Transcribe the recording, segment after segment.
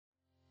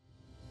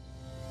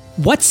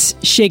What's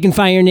shaking,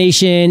 Fire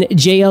Nation?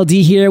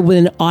 JLD here with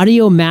an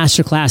audio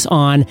masterclass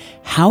on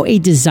how a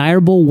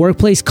desirable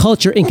workplace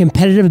culture and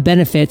competitive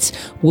benefits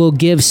will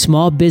give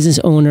small business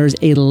owners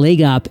a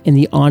leg up in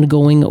the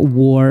ongoing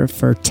war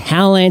for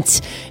talent.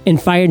 In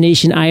Fire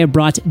Nation, I have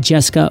brought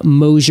Jessica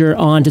Moser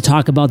on to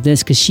talk about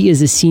this because she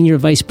is the Senior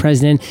Vice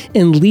President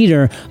and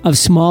leader of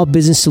Small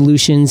Business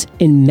Solutions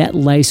in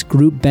MetLife's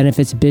Group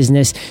Benefits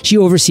business. She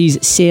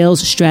oversees sales,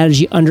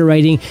 strategy,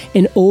 underwriting,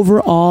 and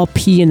overall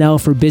P&L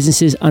for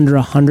businesses under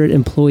 100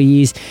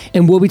 employees.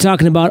 And we'll be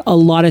talking about a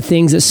lot of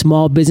things that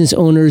small business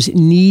owners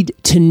need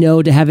to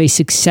know to have a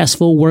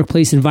successful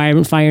workplace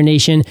environment, Fire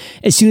Nation,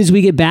 as soon as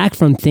we get back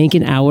from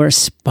thanking our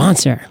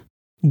sponsor.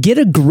 Get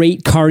a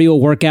great cardio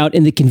workout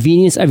in the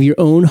convenience of your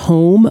own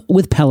home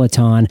with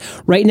Peloton.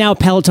 Right now,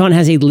 Peloton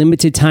has a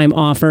limited time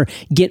offer.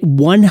 Get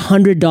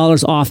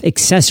 $100 off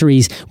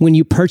accessories when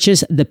you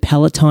purchase the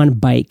Peloton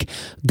bike.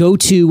 Go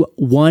to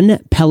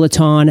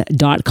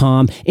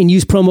onepeloton.com and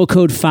use promo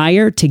code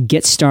FIRE to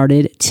get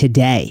started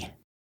today.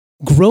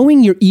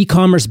 Growing your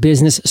e-commerce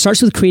business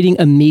starts with creating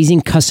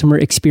amazing customer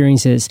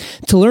experiences.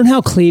 To learn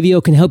how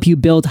Klaviyo can help you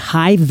build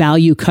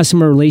high-value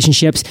customer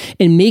relationships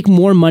and make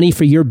more money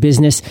for your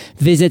business,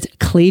 visit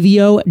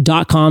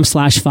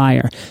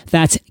klaviyo.com/fire.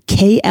 That's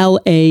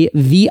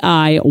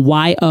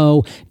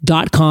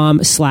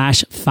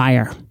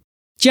KLAVIYO.com/fire.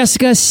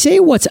 Jessica, say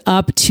what's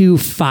up to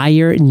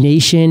Fire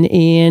Nation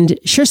and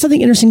share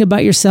something interesting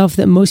about yourself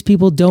that most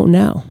people don't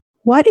know.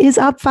 What is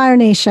up, Fire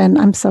Nation?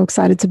 I'm so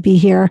excited to be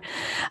here.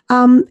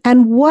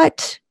 And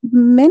what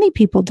many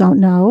people don't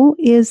know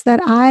is that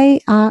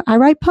I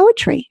write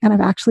poetry, and I've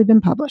actually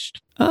been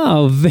published.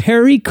 Oh,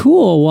 very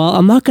cool. Well,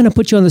 I'm not going to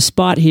put you on the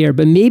spot here,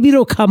 but maybe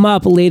it'll come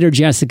up later,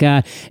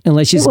 Jessica, and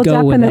let's just go with it.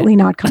 It will definitely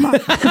not come up.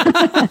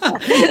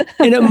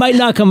 And it might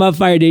not come up,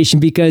 Fire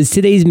Nation, because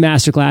today's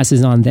masterclass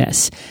is on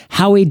this: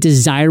 how a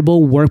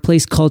desirable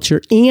workplace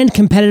culture and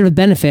competitive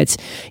benefits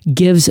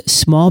gives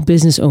small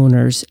business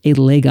owners a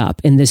leg up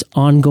in this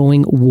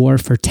ongoing war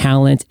for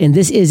talent. And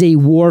this is a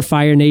war,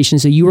 Fire Nation,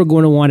 so you are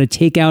going to want to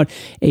take out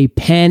a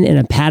pen and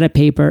a pad of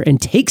paper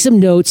and take some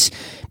notes,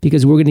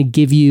 because we're going to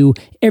give you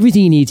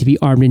everything you need to be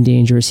armed and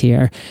dangerous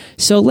here.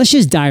 So let's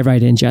just dive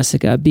right in,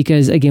 Jessica,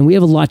 because again, we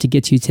have a lot to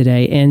get to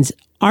today. And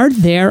are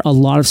there a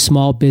lot of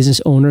small business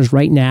owners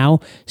right now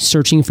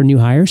searching for new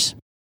hires?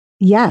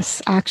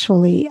 Yes,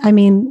 actually. I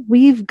mean,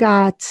 we've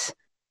got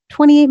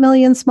 28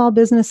 million small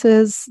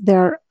businesses.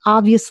 They're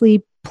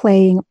obviously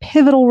playing a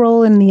pivotal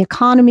role in the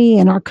economy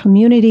and our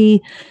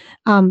community.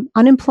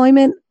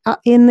 Unemployment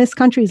in this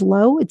country is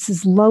low. It's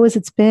as low as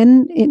it's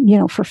been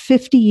for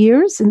 50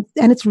 years. And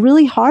it's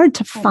really hard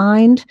to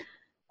find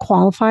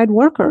qualified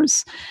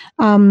workers.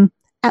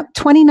 At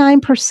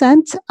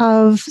 29%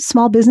 of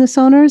small business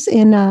owners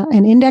in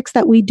an index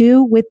that we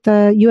do with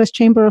the U.S.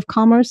 Chamber of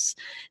Commerce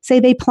say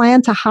they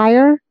plan to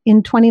hire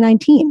in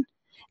 2019.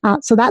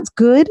 So that's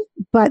good,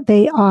 but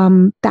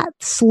that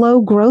slow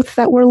growth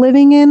that we're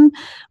living in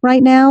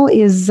right now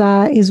is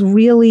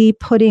really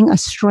putting a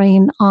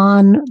strain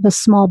on the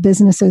small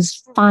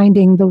businesses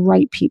finding the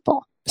right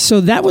people.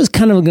 So that was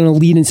kind of going to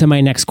lead into my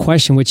next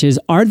question, which is,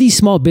 are these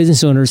small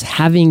business owners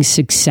having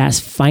success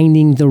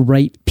finding the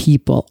right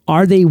people?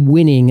 Are they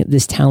winning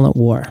this talent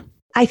war?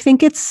 I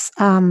think it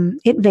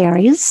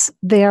varies.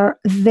 They're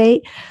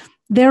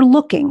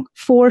looking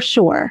for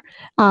sure.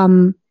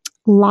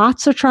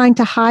 Lots are trying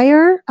to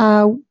hire.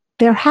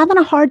 They're having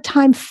a hard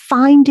time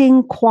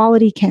finding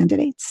quality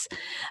candidates.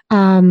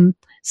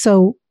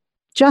 So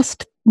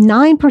just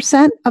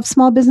 9% of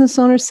small business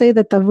owners say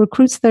that the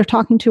recruits they're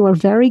talking to are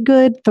very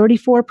good.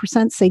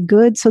 34% say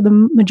good. So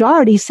the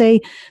majority say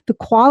the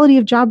quality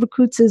of job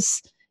recruits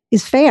is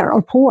fair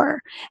or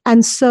poor.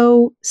 And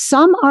so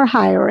some are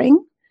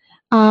hiring,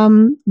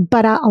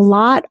 but a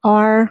lot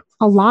are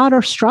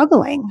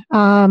struggling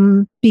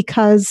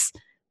because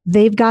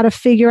they've got to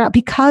figure out,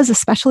 because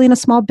especially in a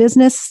small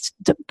business,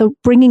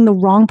 bringing the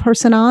wrong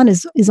person on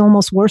is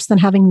almost worse than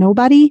having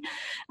nobody.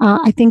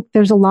 I think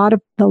there's a lot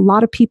of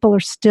people are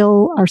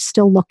still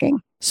looking.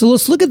 So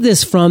let's look at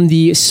this from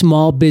the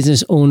small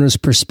business owner's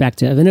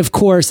perspective. And of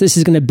course, this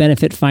is going to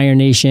benefit Fire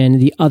Nation,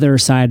 the other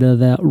side of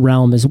the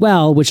realm as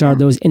well, which are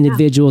those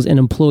individuals and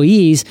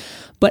employees.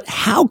 But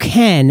how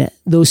can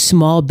those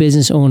small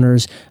business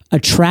owners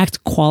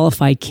attract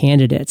qualified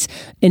candidates,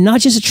 and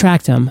not just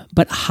attract them,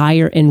 but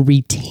hire and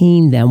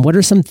retain them? What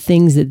are some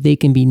things that they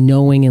can be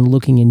knowing and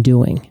looking and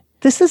doing?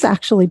 This is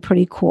actually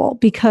pretty cool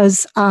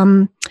because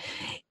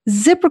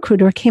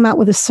ZipRecruiter came out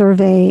with a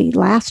survey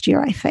last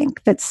year, I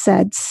think, that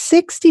said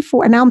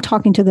 64, and now I'm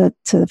talking to the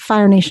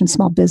Fire Nation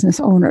small business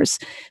owners,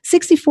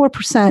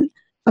 64%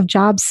 of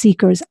job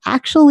seekers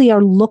actually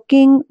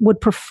would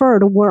prefer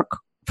to work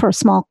for a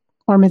small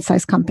or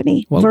mid-sized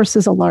company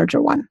versus a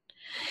larger one.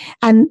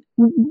 And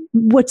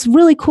what's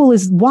really cool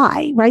is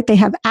why, right? They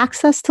have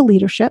access to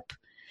leadership.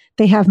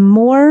 They have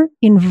more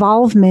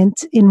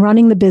involvement in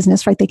running the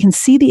business, right? They can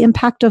see the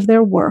impact of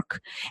their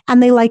work,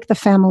 and they like the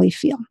family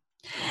feel.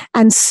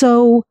 And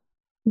so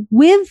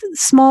with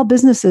small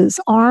businesses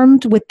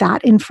armed with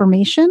that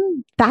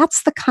information,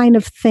 that's the kind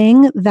of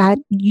thing that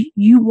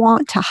you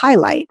want to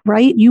highlight,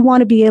 right? You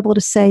want to be able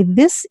to say,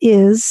 this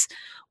is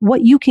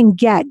what you can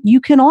get. You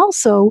can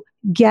also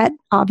get,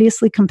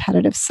 obviously,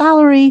 competitive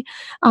salary.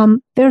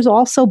 There's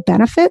also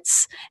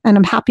benefits, and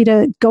I'm happy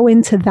to go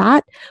into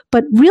that.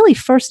 But really,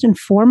 first and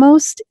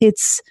foremost,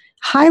 it's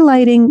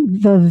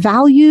highlighting the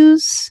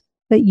values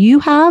that you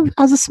have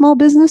as a small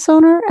business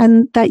owner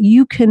and that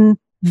you can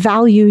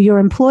value your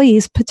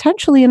employees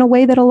potentially in a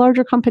way that a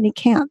larger company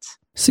can't.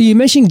 So you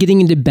mentioned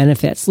getting into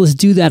benefits. Let's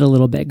do that a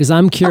little bit because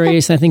I'm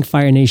curious. Okay. I think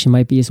Fire Nation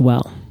might be as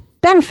well.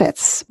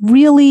 Benefits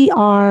really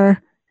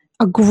are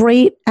a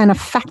great and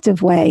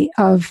effective way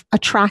of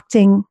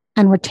attracting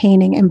and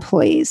retaining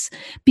employees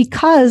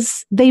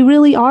because they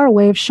really are a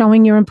way of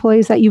showing your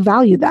employees that you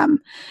value them,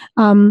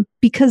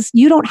 because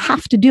you don't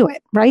have to do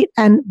it, right?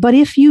 But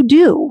if you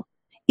do,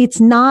 it's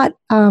not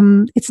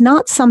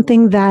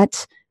something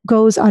that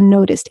goes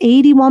unnoticed.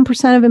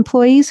 81% of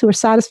employees who are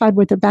satisfied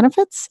with their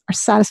benefits are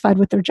satisfied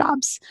with their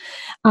jobs.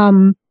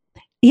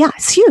 Yeah,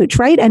 it's huge,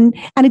 right? And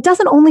it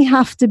doesn't only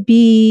have to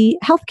be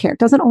healthcare. It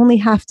doesn't only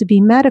have to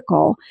be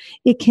medical.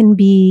 It can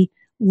be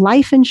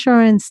life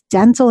insurance,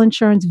 dental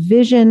insurance,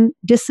 vision,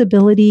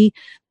 disability.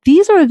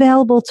 These are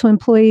available to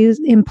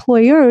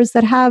employers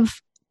that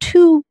have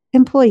 2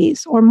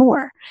 employees or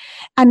more.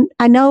 And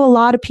I know a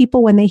lot of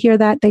people, when they hear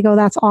that, they go,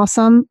 that's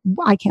awesome.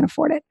 I can't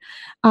afford it.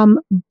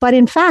 But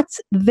in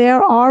fact,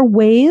 there are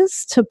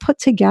ways to put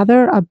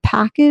together a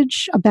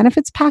package, a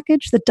benefits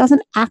package that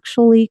doesn't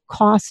actually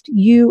cost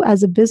you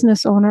as a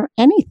business owner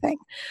anything.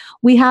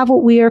 We have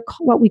what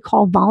we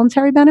call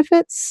voluntary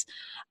benefits,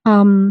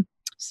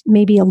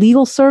 maybe a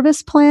legal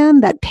service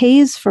plan that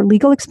pays for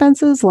legal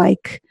expenses,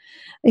 like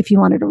if you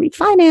wanted to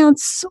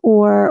refinance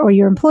or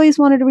your employees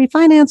wanted to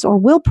refinance, or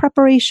will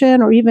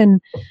preparation, or even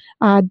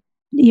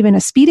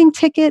a speeding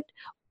ticket,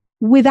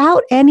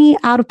 without any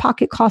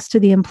out-of-pocket cost to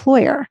the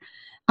employer,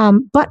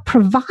 but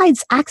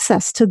provides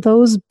access to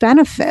those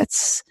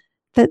benefits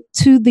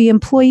to the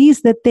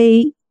employees that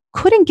they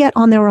couldn't get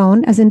on their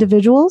own as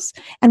individuals,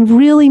 and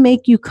really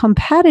make you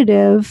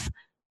competitive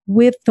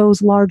with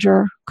those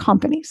larger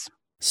companies.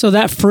 So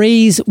that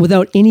phrase,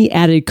 without any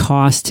added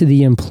cost to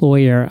the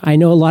employer, I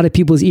know a lot of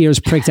people's ears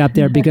pricked up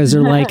there because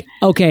they're like,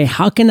 okay,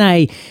 how can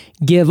I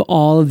give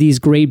all of these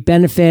great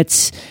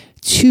benefits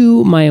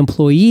to my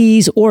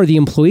employees? Or the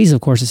employees,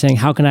 of course, are saying,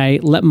 how can I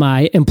let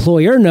my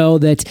employer know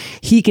that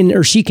he can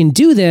or she can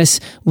do this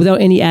without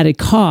any added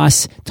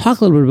costs? Talk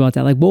a little bit about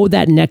that. Like, what would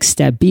that next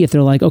step be if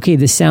they're like, okay,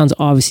 this sounds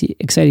obviously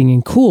exciting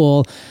and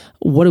cool.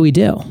 What do we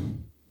do?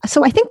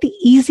 So I think the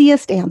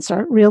easiest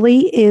answer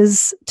really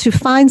is to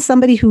find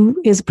somebody who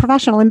is a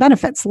professional in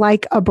benefits,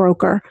 like a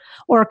broker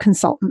or a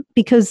consultant,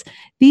 because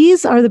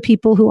these are the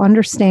people who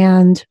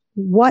understand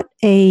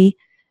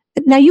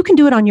now you can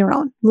do it on your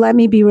own. Let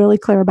me be really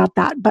clear about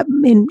that. But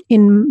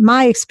in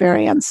my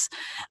experience,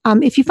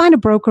 if you find a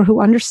broker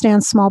who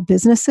understands small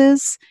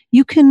businesses,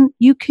 you can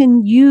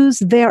use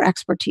their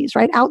expertise,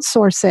 right?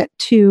 Outsource it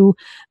to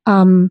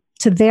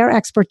their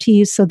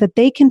expertise so that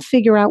they can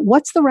figure out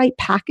what's the right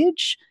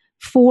package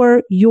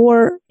for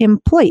your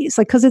employees,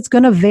 because it's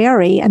going to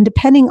vary, and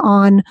depending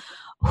on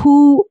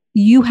who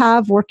you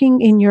have working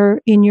in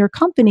your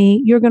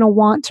company, you're going to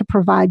want to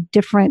provide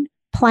different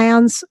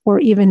plans or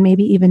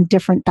maybe even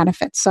different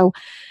benefits. So,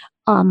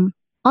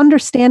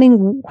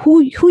 understanding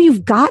who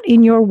you've got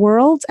in your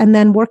world, and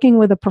then working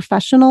with a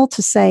professional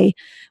to say,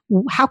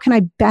 how can I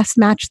best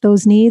match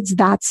those needs?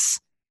 That's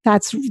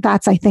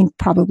I think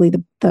probably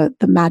the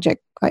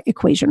magic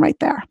equation right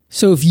there.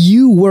 So if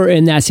you were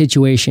in that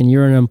situation,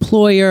 you're an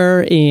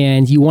employer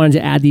and you wanted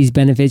to add these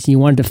benefits and you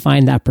wanted to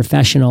find that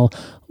professional,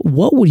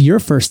 what would your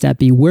first step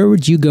be? Where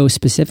would you go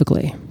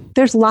specifically?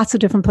 There's lots of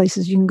different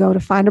places you can go to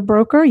find a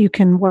broker. You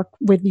can work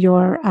with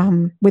your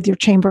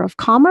Chamber of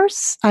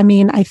Commerce. I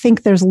mean, I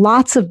think there's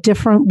lots of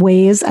different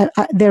ways.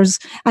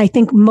 I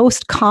think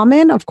most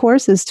common, of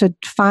course, is to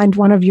find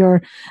one of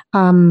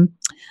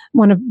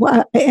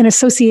an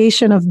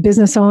association of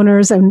business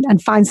owners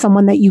and find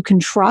someone that you can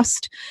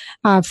trust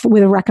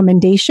with a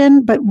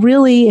recommendation. But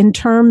really, in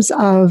terms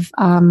of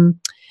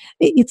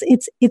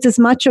it's as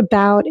much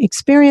about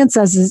experience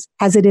as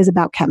it is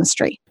about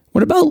chemistry.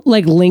 What about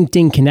like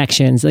LinkedIn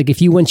connections? Like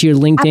if you went to your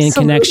LinkedIn Absolutely,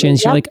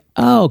 connections, you're like,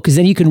 oh, because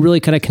then you can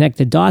really kind of connect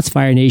the dots,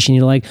 Fire Nation.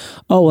 You're like,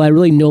 oh, well, I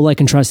really know, like,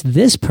 and trust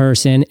this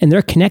person, and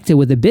they're connected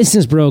with a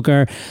business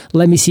broker.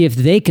 Let me see if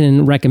they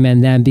can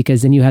recommend them,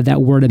 because then you have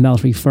that word of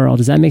mouth referral.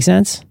 Does that make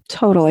sense?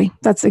 Totally.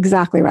 That's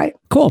exactly right.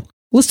 Cool.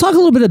 Let's talk a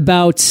little bit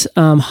about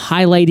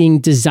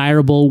highlighting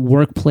desirable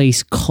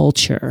workplace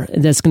culture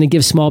that's going to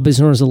give small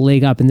business owners a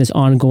leg up in this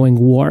ongoing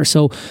war.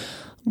 So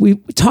we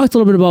talked a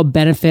little bit about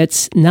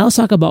benefits. Now let's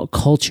talk about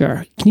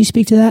culture. Can you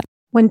speak to that?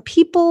 When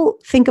people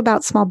think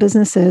about small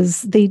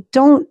businesses,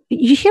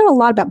 you hear a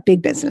lot about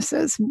big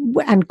businesses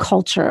and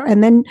culture.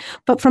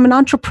 But from an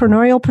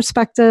entrepreneurial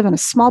perspective and a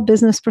small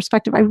business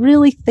perspective, I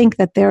really think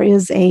that there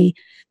was a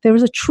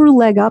true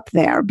leg up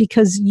there,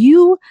 because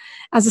you,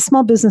 as a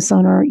small business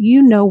owner,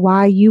 you know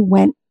why you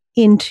went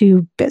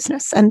into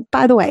business. And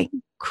by the way,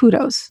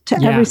 kudos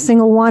to every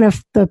single one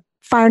of the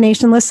Fire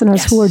Nation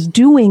listeners who are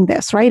doing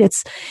this, right?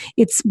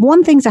 It's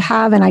one thing to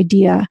have an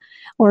idea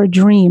or a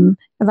dream,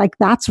 like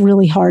that's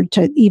really hard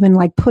to even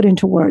like put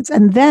into words.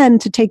 And then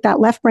to take that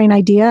left brain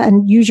idea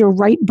and use your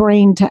right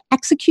brain to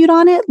execute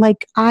on it,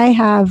 like I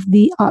have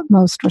the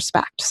utmost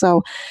respect.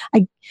 So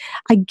I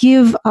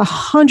give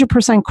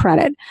 100%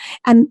 credit.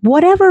 And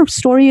whatever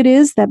story it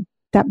is that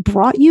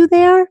brought you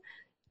there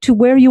to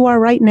where you are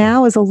right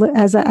now as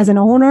an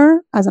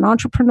owner, as an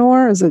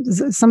entrepreneur, as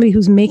somebody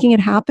who's making it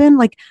happen,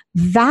 like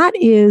that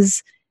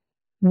is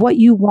what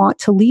you want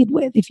to lead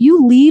with. If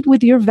you lead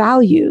with your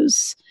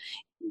values,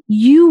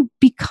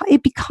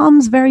 it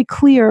becomes very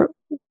clear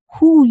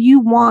who you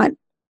want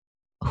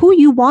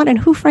and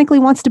who frankly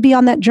wants to be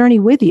on that journey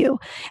with you.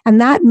 And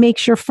that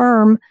makes your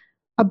firm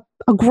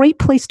a great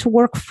place to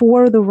work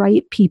for the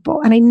right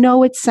people. And I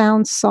know it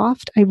sounds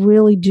soft. I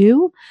really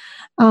do.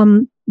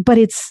 But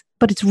it's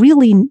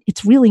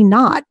really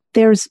not.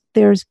 There's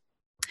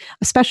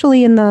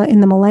especially in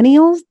the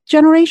millennial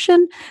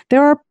generation,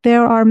 there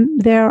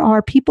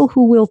are people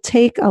who will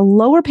take a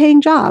lower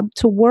paying job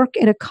to work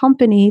at a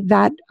company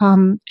that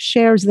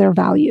shares their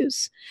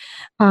values.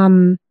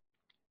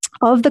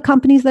 Of the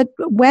companies that,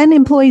 when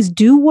employees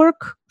do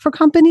work for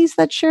companies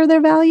that share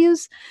their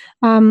values,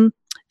 over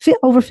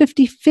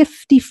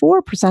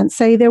 54%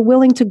 say they're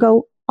willing to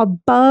go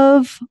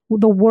above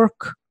the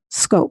work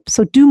scope.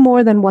 So do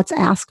more than what's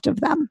asked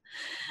of them.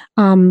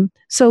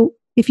 So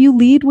if you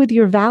lead with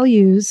your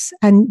values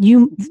and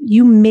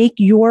you make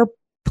your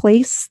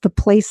place the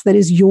place that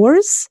is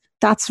yours,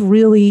 that's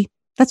really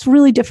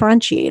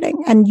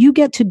differentiating. And you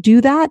get to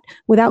do that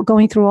without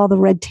going through all the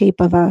red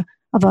tape of a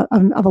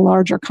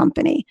larger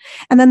company.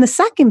 And then the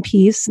second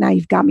piece, now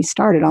you've got me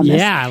started on this.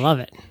 Yeah, I love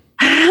it.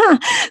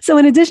 So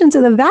in addition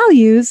to the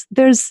values,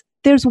 there's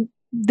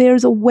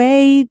a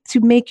way to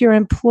make your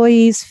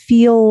employees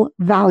feel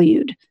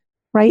valued,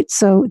 right?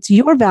 So it's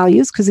your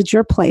values because it's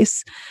your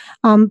place.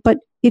 But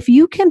if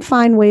you can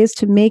find ways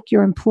to make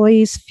your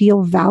employees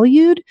feel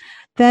valued,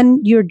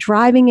 then you're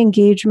driving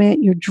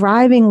engagement, you're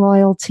driving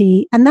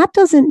loyalty. And that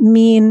doesn't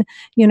mean,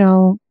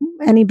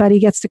 anybody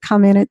gets to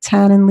come in at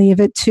 10 and leave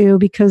at 2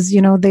 because,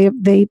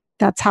 they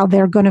that's how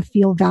they're going to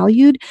feel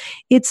valued.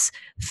 It's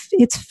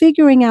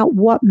figuring out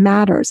what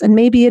matters. And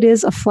maybe it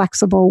is a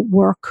flexible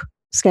work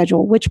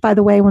schedule, which, by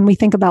the way, when we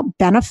think about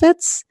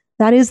benefits,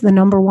 that is the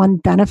number one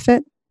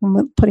benefit.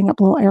 I'm putting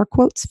up little air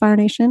quotes, Fire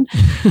Nation.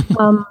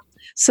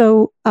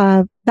 So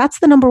that's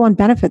the number one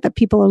benefit that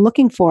people are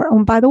looking for.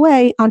 And by the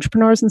way,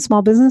 entrepreneurs and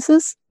small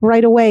businesses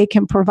right away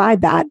can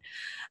provide that.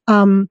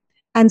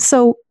 And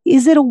so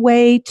is it a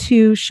way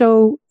to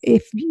show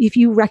if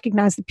you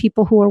recognize the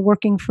people who are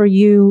working for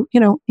you,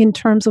 in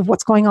terms of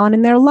what's going on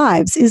in their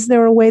lives? Is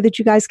there a way that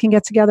you guys can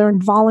get together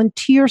and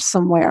volunteer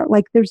somewhere?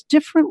 Like there's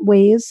different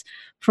ways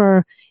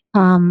for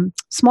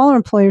smaller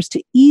employers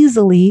to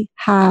easily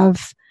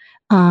have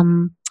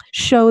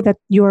show that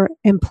your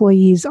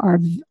employees are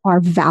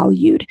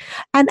valued.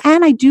 And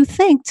I do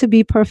think, to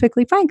be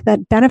perfectly frank,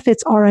 that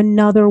benefits are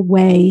another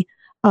way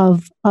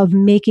of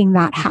making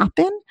that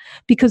happen.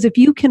 Because if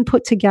you can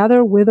put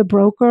together with a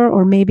broker,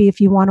 or maybe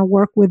if you want to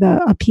work with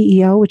a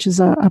PEO, which is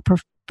a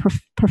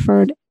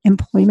preferred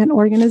employment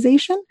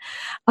organization,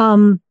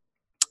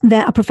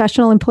 that a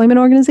professional employment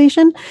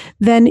organization,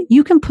 then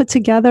you can put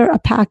together a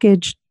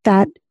package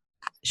that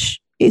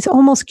is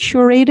almost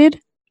curated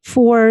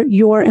for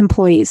your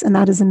employees. And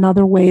that is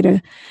another way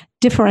to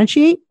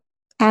differentiate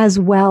as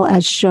well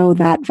as show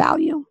that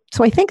value.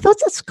 So I think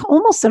that's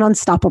almost an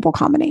unstoppable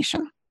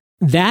combination.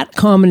 That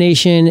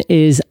combination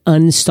is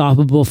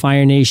unstoppable,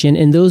 Fire Nation.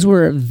 And those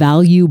were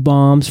value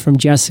bombs from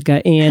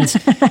Jessica. And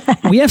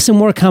we have some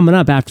more coming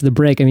up after the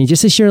break. I mean,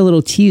 just to share a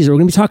little teaser, we're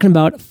going to be talking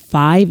about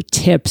 5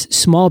 tips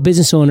small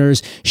business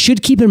owners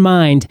should keep in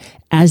mind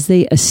as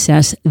they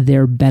assess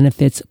their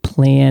benefits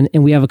plan.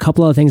 And we have a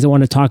couple other things I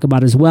want to talk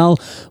about as well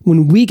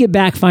when we get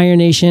back, Fire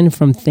Nation,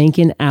 from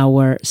thanking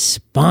our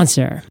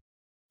sponsor.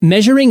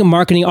 Measuring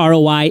marketing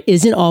ROI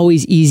isn't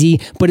always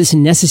easy, but it's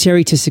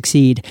necessary to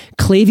succeed.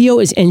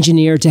 Klaviyo is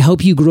engineered to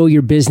help you grow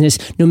your business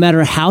no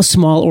matter how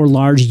small or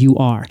large you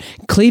are.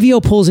 Klaviyo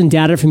pulls in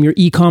data from your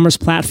e-commerce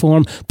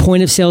platform,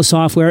 point of sale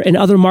software, and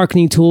other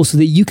marketing tools so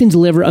that you can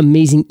deliver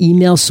amazing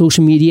email,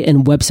 social media,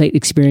 and website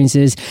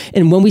experiences.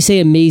 And when we say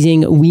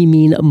amazing, we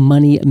mean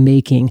money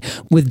making.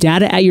 With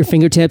data at your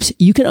fingertips,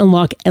 you can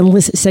unlock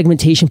endless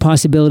segmentation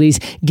possibilities,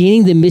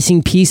 gaining the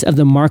missing piece of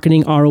the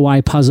marketing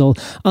ROI puzzle.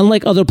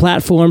 Unlike other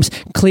platforms,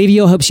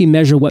 Klaviyo helps you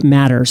measure what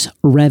matters: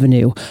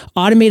 revenue.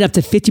 Automate up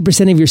to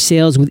 50% of your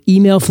sales with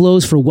email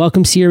flows for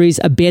welcome series,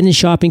 abandoned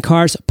shopping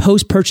carts,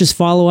 post-purchase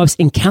follow-ups,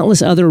 and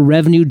countless other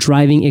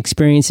revenue-driving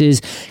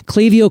experiences.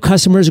 Klaviyo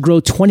customers grow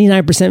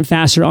 29%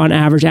 faster on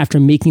average after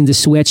making the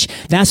switch.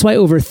 That's why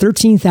over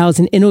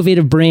 13,000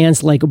 innovative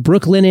brands like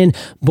Brooklinen,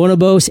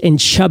 Bonobos, and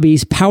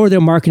Chubbies power their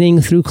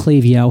marketing through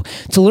Klaviyo.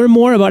 To learn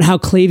more about how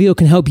Klaviyo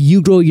can help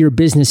you grow your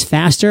business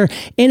faster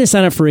and to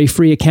sign up for a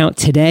free account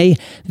today,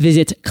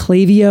 visit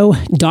Klaviyo.com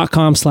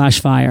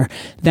klaviyo.com/fire.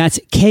 That's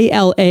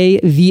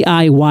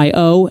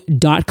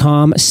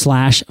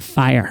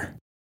KLAVIYO.com/fire.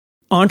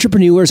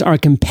 Entrepreneurs are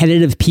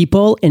competitive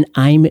people, and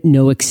I'm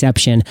no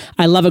exception.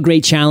 I love a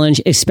great challenge,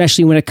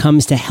 especially when it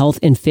comes to health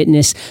and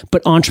fitness,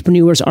 but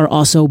entrepreneurs are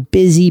also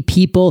busy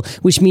people,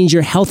 which means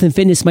your health and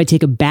fitness might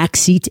take a back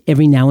seat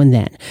every now and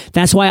then.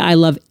 That's why I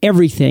love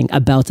everything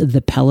about the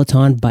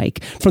Peloton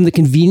bike, from the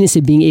convenience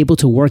of being able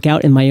to work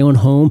out in my own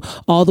home,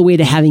 all the way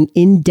to having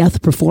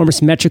in-depth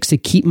performance metrics to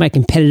keep my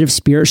competitive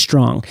spirit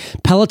strong.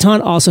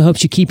 Peloton also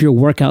helps you keep your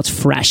workouts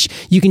fresh.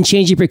 You can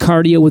change up your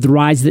cardio with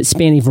rides that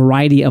span a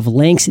variety of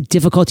lengths,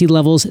 difficulty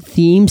levels,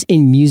 themes,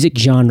 and music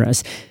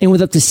genres. And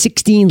with up to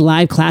 16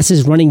 live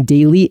classes running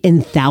daily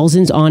and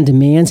thousands on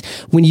demand,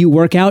 when you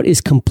work out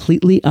is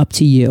completely up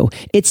to you.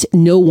 It's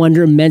no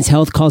wonder Men's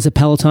Health calls the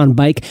Peloton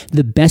bike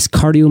the best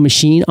cardio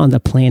machine on the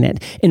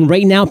planet. And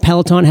right now,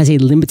 Peloton has a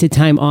limited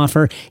time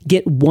offer.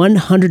 Get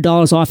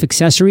 $100 off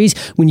accessories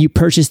when you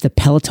purchase the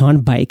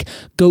Peloton bike.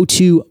 Go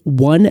to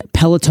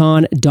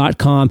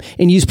onepeloton.com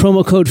and use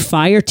promo code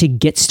FIRE to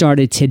get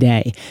started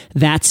today.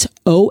 That's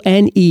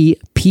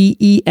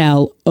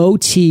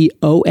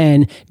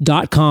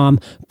ONEPELOTON.com,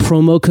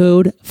 promo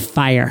code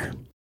FIRE.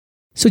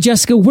 So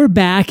Jessica, we're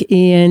back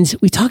and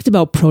we talked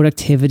about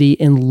productivity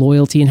and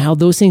loyalty and how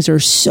those things are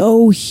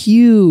so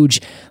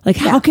huge. Like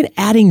how can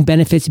adding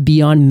benefits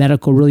beyond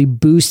medical really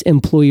boost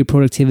employee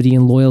productivity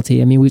and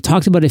loyalty? I mean, we've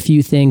talked about a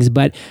few things,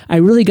 but I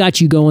really got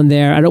you going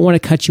there. I don't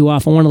want to cut you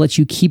off. I want to let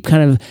you keep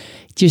kind of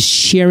just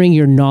sharing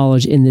your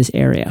knowledge in this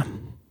area.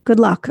 Good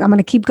luck. I'm going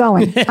to keep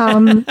going.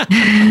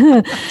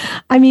 I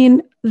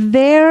mean,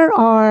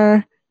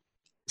 there's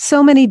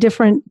so many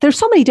different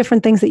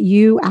things that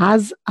you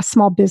as a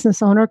small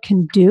business owner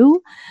can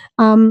do.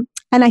 And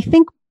I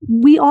think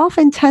we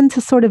often tend to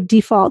sort of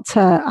default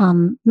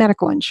to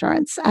medical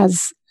insurance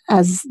as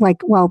like,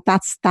 well,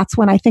 that's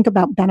when I think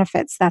about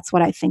benefits. That's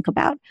what I think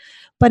about.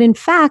 But in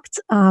fact,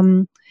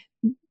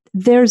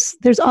 there's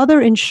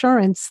other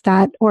insurance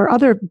or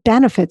other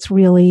benefits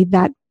really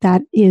that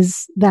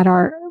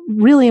are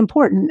really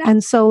important.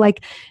 And so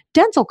like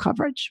dental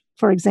coverage,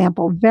 for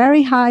example,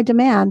 very high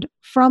demand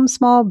from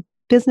small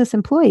business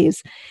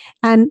employees.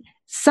 And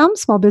some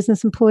small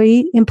business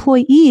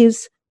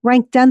employees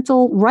rank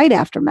dental right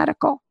after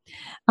medical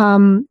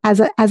as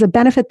a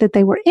benefit that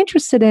they were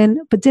interested in,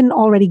 but didn't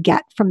already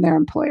get from their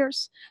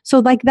employers. So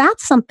like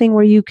that's something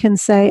where you can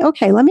say,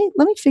 okay, let me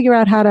figure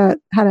out how to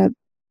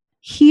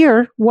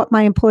hear what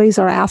my employees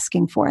are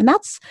asking for. And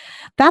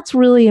that's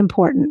really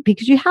important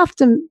because you have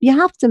to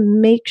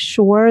make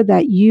sure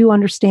that you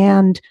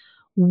understand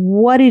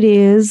what it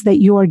is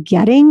that you're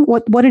getting,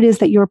 what it is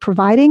that you're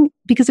providing.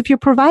 Because if you're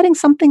providing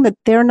something that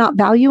they're not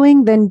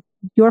valuing, then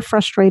you're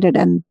frustrated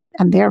and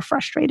they're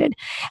frustrated.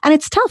 And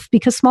it's tough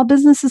because small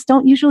businesses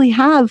don't usually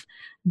have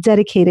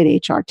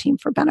dedicated HR team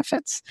for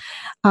benefits.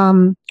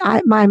 My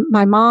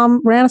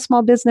mom ran a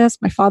small business.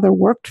 My father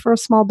worked for a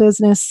small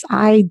business.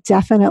 I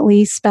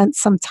definitely spent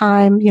some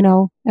time,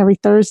 every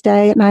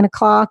Thursday at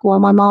 9:00 while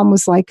my mom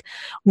was like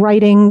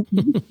writing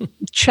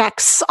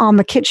checks on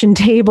the kitchen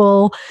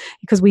table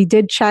because we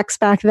did checks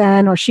back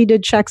then, or she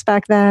did checks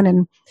back then.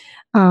 And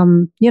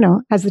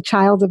as the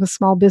child of a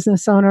small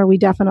business owner, we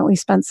definitely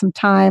spent some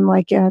time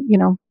like,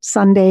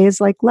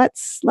 Sundays, like,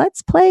 let's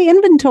play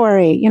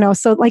inventory,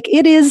 so like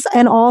it is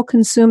an all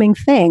consuming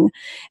thing.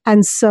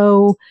 And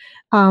so,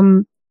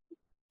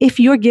 if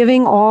you're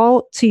giving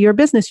all to your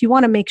business, you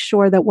want to make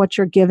sure that what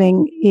you're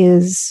giving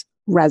is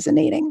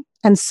resonating.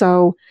 And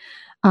so,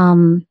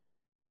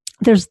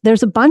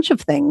 there's a bunch of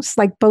things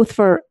like both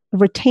for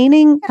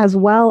retaining as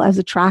well as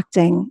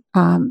attracting,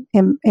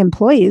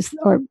 employees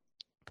or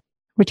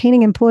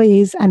retaining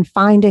employees and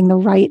finding the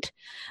right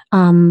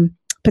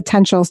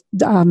potential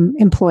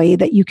employee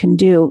that you can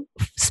do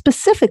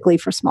specifically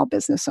for small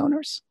business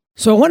owners.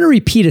 So I want to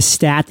repeat a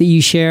stat that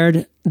you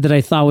shared that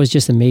I thought was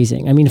just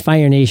amazing. I mean,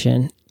 Fire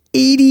Nation,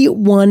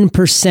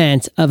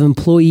 81% of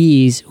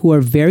employees who are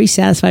very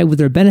satisfied with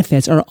their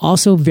benefits are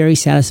also very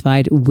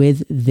satisfied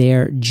with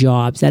their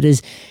jobs. That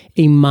is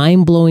a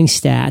mind-blowing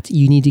stat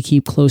you need to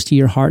keep close to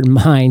your heart and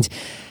mind.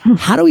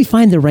 How do we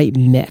find the right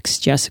mix,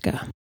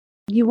 Jessica?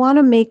 You want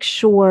to make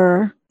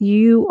sure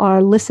you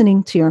are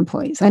listening to your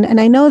employees. And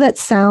I know that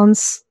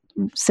sounds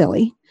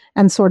silly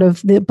and sort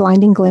of the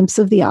blinding glimpse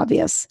of the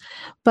obvious,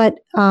 but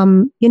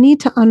you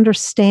need to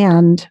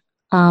understand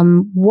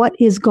what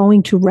is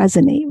going to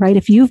resonate, right?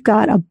 If you've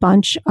got a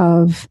bunch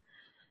of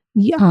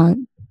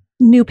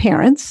new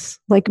parents,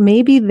 like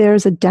maybe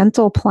there's a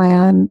dental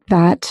plan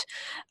that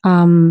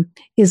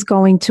is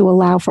going to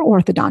allow for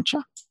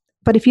orthodontia.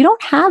 But if you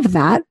don't have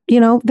that,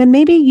 then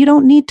maybe you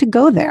don't need to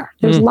go there.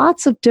 There's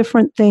lots of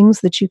different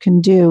things that you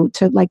can do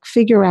to like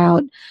figure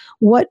out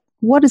what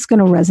is going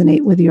to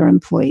resonate with your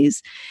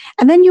employees.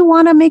 And then you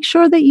want to make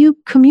sure that you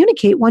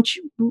communicate once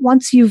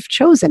you've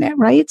chosen it,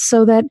 right?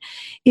 So that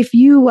if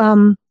you,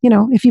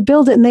 if you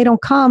build it and they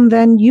don't come,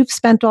 then you've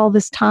spent all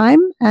this time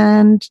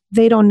and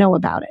they don't know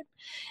about it.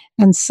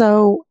 And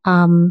so,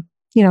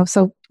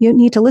 so you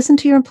need to listen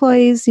to your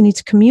employees. You need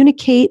to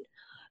communicate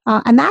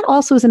And that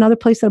also is another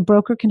place that a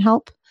broker can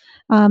help,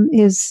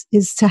 is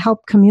to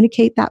help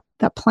communicate that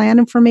plan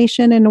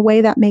information in a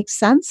way that makes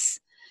sense.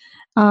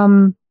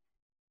 And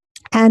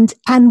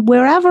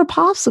wherever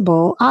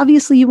possible,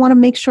 obviously you want to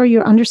make sure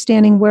you're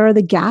understanding where are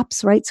the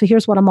gaps, right? So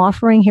here's what I'm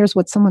offering. Here's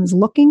what someone's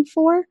looking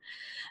for.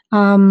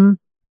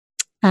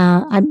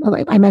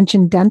 I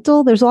mentioned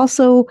dental. There's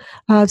also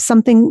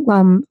something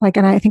and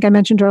I think I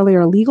mentioned earlier,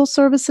 a legal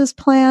services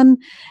plan.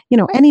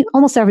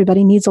 Almost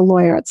everybody needs a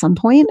lawyer at some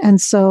point. And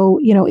so,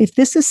 if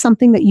this is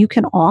something that you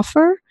can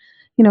offer,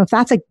 if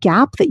that's a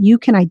gap that you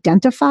can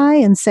identify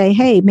and say,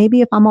 hey,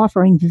 maybe if I'm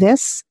offering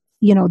this,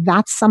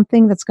 that's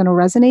something that's going to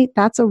resonate.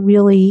 That's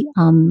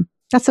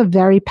that's a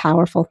very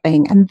powerful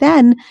thing. And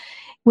then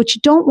what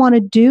you don't want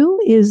to do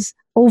is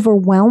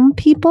overwhelm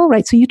people,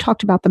 right? So you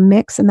talked about the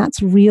mix, and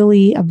that's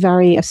really a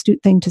very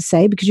astute thing to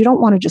say, because you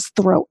don't want to just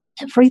throw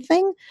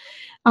everything.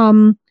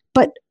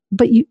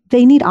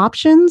 They need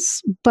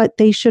options, but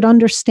they should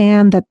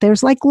understand that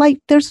there's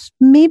there's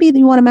maybe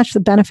you want to match the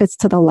benefits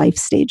to the life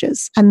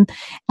stages, and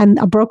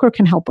a broker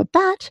can help with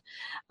that.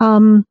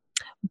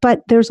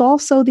 But there's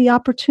also the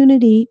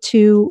opportunity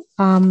to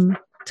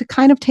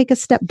kind of take a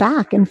step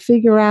back and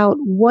figure out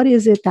what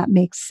is it that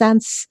makes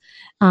sense,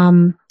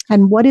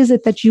 and what is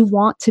it that you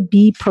want to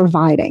be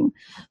providing.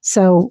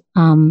 So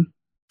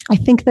I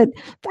think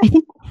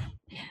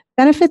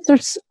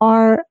benefits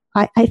are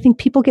I think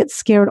people get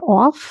scared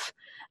off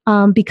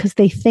because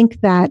they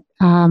think that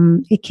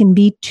it can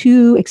be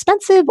too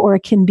expensive or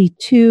it can be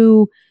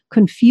too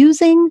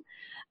confusing.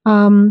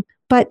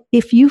 But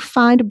if you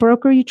find a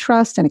broker you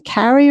trust and a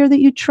carrier that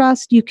you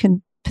trust, you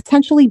can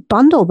potentially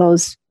bundle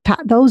those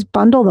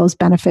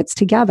benefits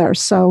together.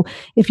 So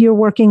if you're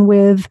working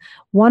with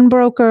one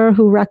broker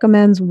who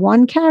recommends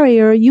one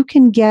carrier, you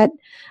can get,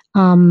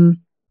 let's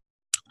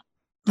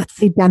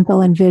say,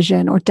 dental and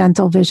vision, or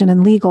dental, vision,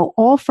 and legal,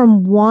 all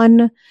from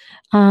one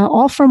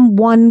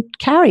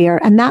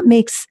carrier, and that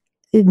makes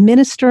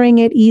administering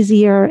it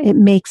easier. It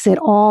makes it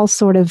all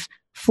sort of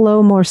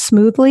flow more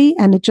smoothly,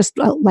 and it just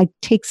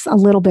takes a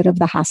little bit of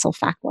the hassle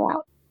factor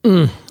out.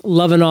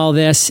 Loving all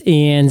this.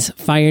 And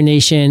Fire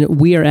Nation,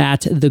 we are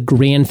at the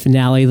grand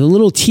finale, the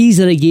little tease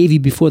that I gave you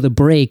before the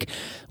break,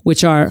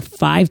 which are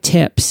 5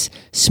 tips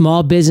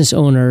small business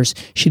owners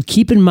should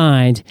keep in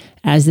mind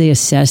as they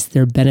assess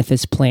their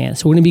benefits plan.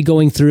 So we're going to be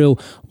going through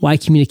why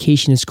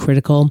communication is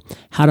critical,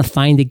 how to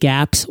find the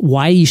gaps,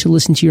 why you should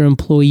listen to your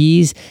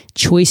employees,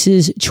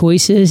 choices,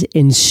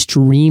 and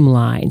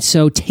streamline.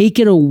 So take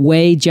it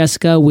away,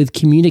 Jessica, with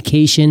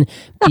communication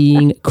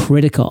being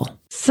critical.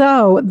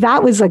 So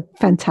that was a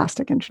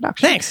fantastic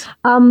introduction. Thanks.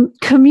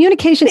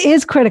 Communication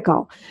is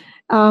critical.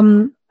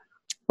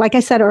 Like I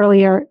said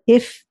earlier,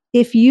 if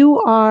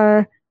you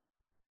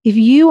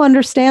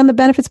understand the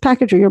benefits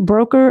package, or your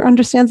broker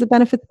understands the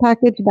benefits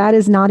package, that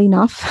is not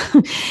enough.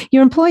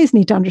 Your employees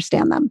need to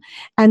understand them.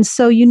 And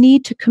so you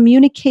need to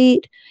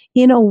communicate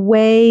in a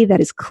way that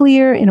is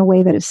clear, in a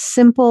way that is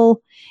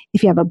simple.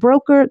 If you have a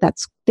broker,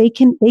 they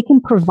can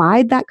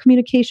provide that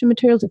communication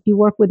materials. If you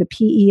work with a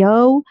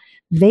PEO,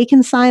 they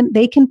can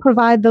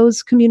provide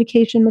those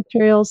communication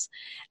materials.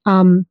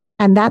 And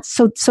that's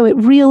so it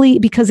really,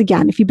 because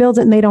again, if you build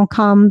it and they don't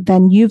come,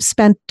 then you've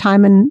spent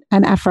time and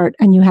effort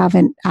and you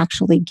haven't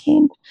actually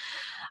gained.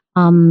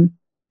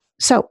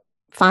 So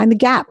find the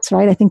gaps,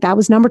 right? I think that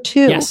was number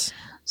 2. Yes.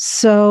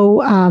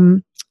 So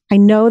I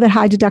know that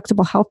high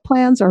deductible health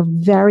plans are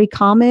very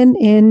common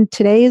in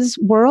today's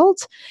world,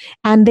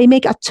 and they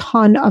make a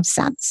ton of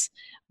sense,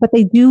 but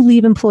they do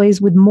leave employees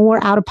with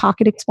more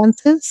out-of-pocket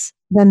expenses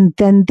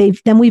than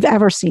we've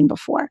ever seen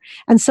before.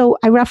 And so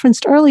I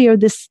referenced earlier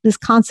this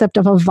concept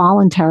of a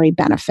voluntary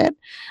benefit,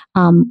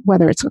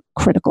 whether it's a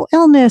critical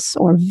illness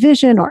or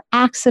vision or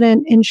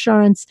accident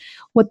insurance.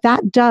 What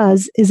that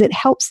does is it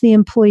helps the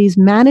employees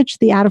manage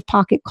the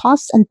out-of-pocket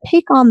costs and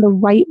take on the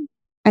right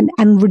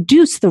and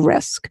reduce the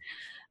risk.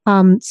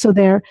 So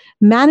they're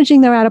managing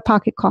their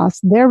out-of-pocket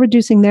costs, they're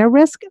reducing their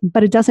risk,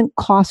 but it doesn't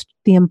cost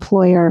the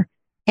employer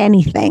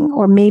anything.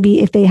 Or maybe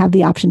if they have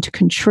the option to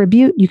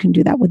contribute, you can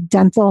do that with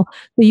dental.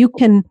 So you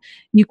can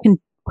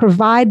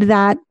provide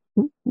that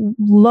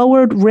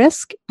lowered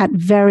risk at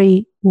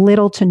very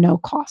little to no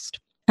cost.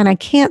 And I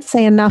can't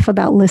say enough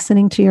about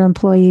listening to your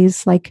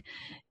employees.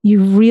 You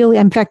really,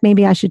 in fact,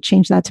 maybe I should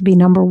change that to be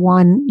number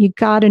 1. You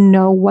got to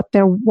know what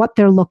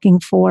they're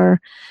looking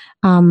for.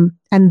 And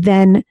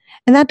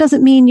that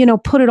doesn't mean,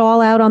 put it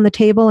all out on the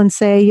table and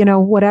say,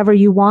 whatever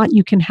you want,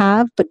 you can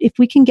have. But if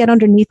we can get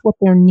underneath what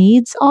their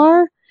needs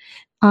are,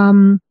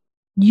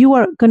 you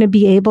are going to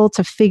be able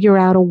to figure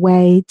out a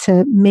way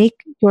to make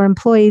your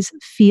employees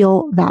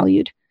feel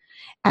valued.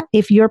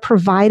 If you're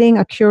providing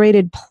a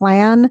curated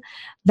plan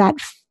that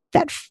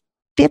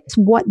fits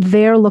what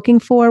they're looking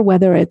for,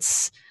 whether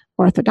it's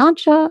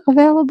orthodontia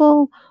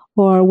available,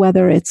 or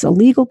whether it's a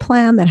legal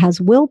plan that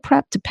has will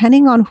prep,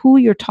 depending on who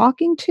you're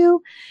talking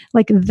to,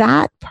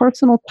 that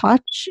personal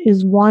touch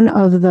is one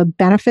of the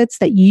benefits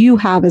that you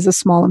have as a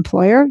small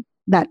employer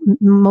that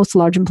most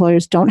large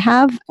employers don't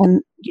have.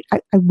 And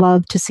I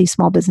love to see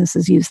small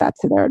businesses use that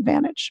to their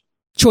advantage.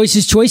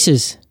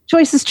 Choices.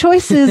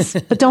 choices,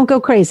 but don't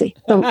go crazy.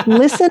 So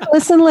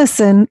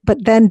listen,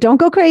 but then don't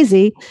go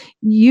crazy.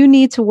 You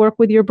need to work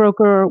with your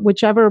broker or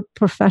whichever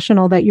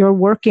professional that you're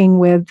working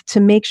with to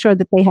make sure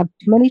that they have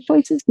too many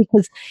choices,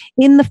 because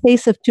in the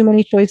face of too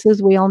many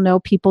choices, we all know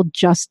people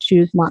just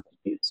choose not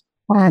to choose.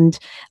 And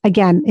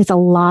again, it's a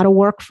lot of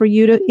work for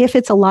you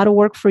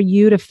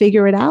to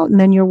figure it out, and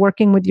then you're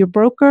working with your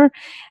broker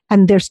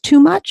and there's too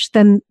much,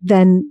 then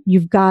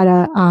you've got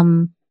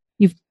to,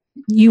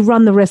 you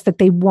run the risk that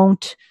they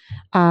won't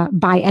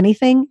buy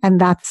anything,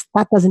 and that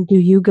doesn't do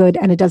you good,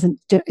 and it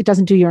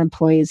doesn't do your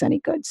employees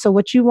any good. So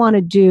what you want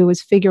to do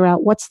is figure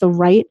out what's the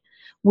right,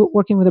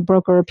 working with a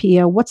broker or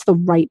PO, what's the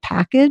right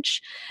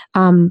package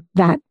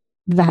that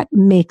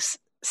makes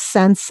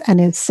sense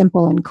and is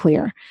simple and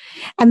clear.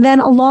 And then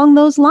along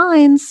those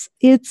lines,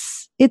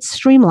 it's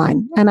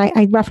streamlined. And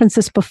I referenced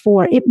this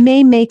before. It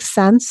may make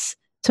sense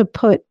to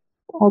put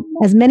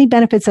as many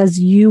benefits as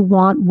you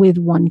want with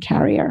one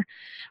carrier,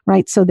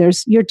 right? So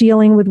you're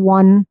dealing with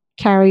one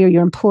carrier,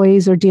 your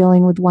employees are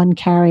dealing with one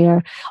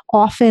carrier.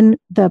 Often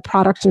the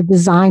products are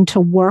designed to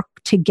work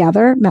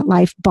together.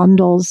 MetLife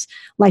bundles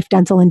life,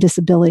 dental, and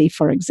disability,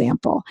 for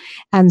example.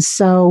 And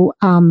so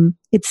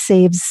it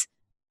saves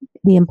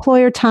the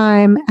employer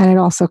time, and it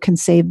also can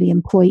save the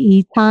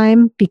employee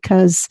time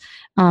because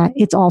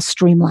it's all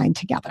streamlined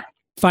together.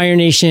 Fire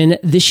Nation,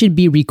 this should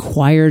be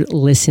required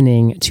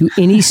listening to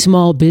any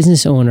small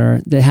business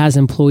owner that has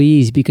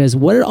employees, because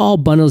what it all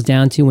bundles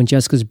down to when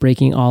Jessica's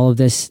breaking all of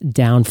this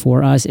down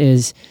for us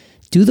is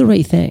do the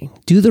right thing.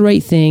 Do the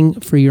right thing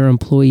for your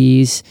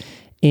employees,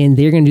 and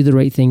they're going to do the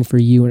right thing for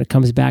you. And it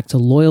comes back to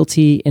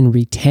loyalty and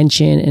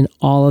retention and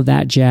all of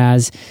that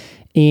jazz.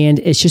 And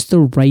it's just the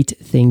right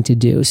thing to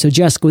do. So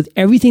Jessica, with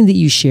everything that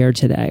you shared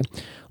today,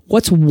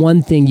 what's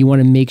one thing you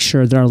want to make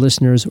sure that our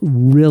listeners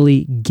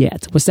really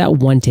get? What's that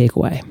one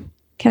takeaway?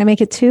 Can I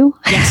make it two?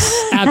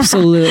 Yes,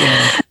 absolutely.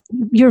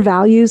 Your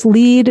values,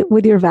 lead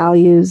with your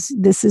values.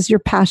 This is your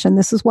passion.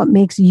 This is what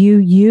makes you,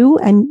 you,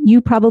 and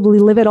you probably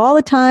live it all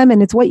the time,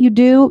 and it's what you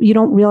do. You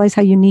don't realize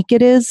how unique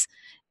it is.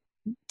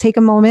 Take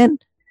a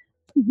moment,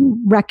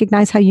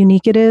 recognize how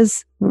unique it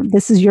is.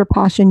 This is your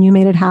passion. You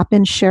made it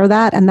happen. Share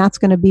that. And that's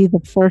going to be the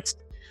first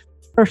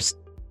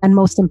and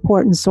most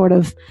important sort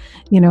of,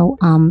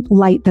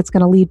 light that's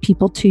going to lead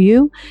people to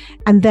you.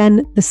 And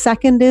then the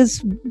second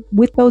is,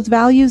 with those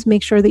values,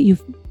 make sure that you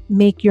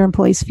make your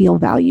employees feel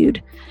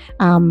valued.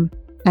 And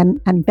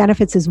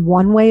benefits is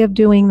one way of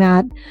doing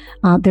that.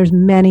 There's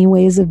many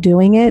ways of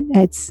doing it.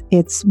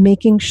 It's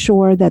making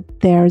sure that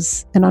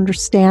there's an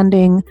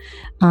understanding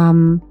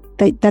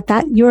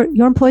that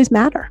your employees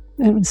matter.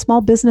 In small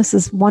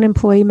businesses, one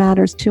employee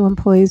matters, two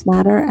employees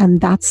matter,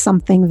 and that's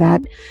something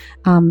that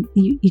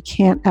you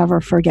can't ever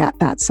forget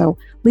that. So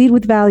lead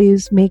with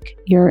values, make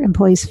your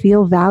employees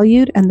feel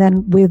valued, and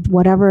then with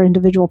whatever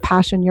individual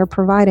passion you're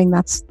providing,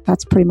 that's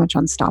pretty much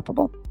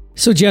unstoppable.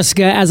 So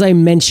Jessica, as I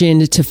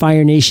mentioned to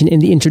Fire Nation in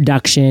the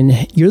introduction,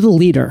 you're the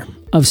leader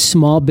of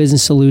small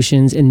business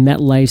solutions in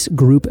MetLife's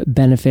group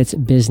benefits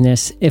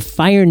business. If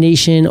Fire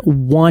Nation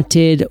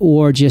wanted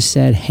or just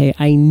said, hey,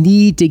 I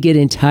need to get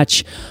in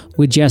touch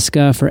with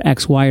Jessica for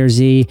X, Y, or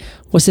Z,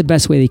 what's the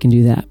best way they can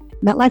do that?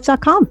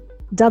 MetLife.com.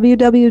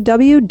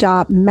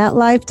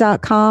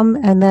 www.metlife.com,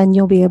 and then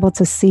you'll be able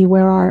to see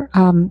where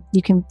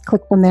you can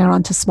click from there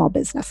onto small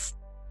business.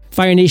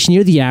 Fire Nation,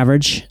 you're the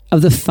average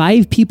of the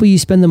 5 people you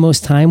spend the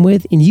most time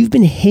with, and you've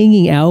been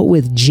hanging out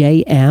with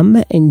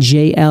JM and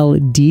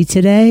JLD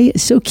today,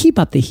 so keep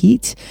up the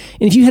heat.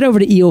 And if you head over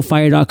to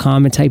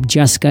eofire.com and type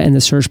Jessica in the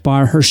search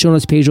bar, her show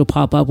notes page will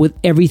pop up with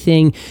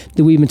everything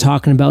that we've been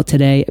talking about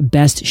today,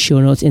 best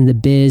show notes in the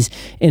biz.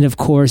 And of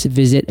course,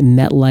 visit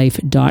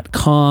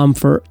metlife.com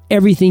for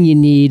everything you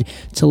need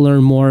to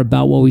learn more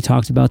about what we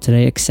talked about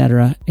today, et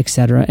cetera, et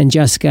cetera. And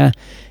Jessica,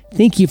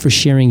 thank you for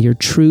sharing your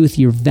truth,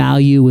 your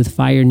value with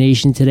Fire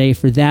Nation today.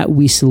 For that,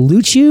 we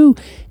salute you,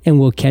 and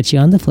we'll catch you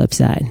on the flip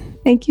side.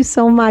 Thank you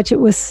so much. It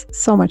was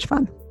so much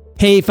fun.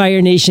 Hey,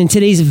 Fire Nation.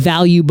 Today's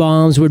value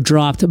bombs were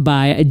dropped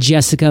by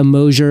Jessica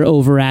Moser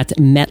over at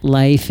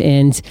MetLife.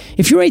 And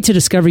if you're ready to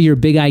discover your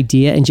big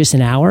idea in just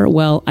an hour,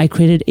 well, I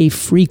created a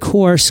free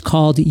course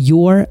called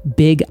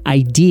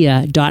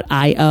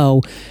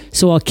yourbigidea.io.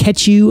 So I'll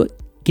catch you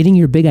getting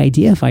your big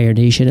idea, Fire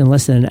Nation, in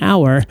less than an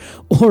hour,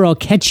 or I'll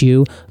catch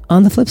you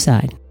on the flip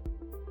side.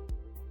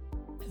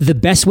 The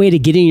best way to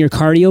get in your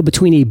cardio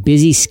between a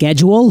busy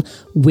schedule?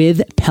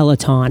 With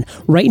Peloton.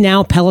 Right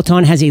now,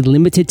 Peloton has a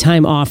limited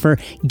time offer.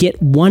 Get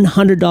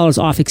 $100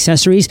 off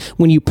accessories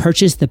when you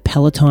purchase the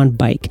Peloton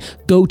bike.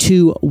 Go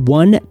to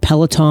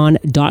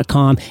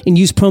onepeloton.com and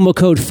use promo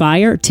code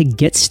FIRE to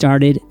get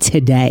started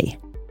today.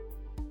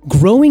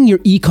 Growing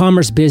your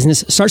e-commerce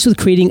business starts with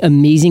creating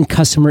amazing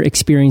customer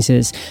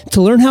experiences.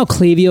 To learn how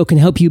Klaviyo can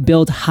help you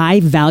build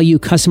high-value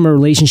customer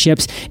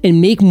relationships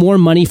and make more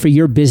money for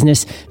your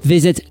business,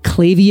 visit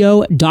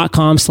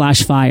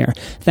klaviyo.com/fire.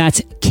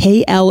 That's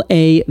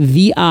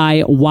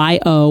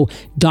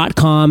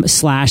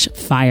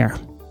KLAVIYO.com/fire.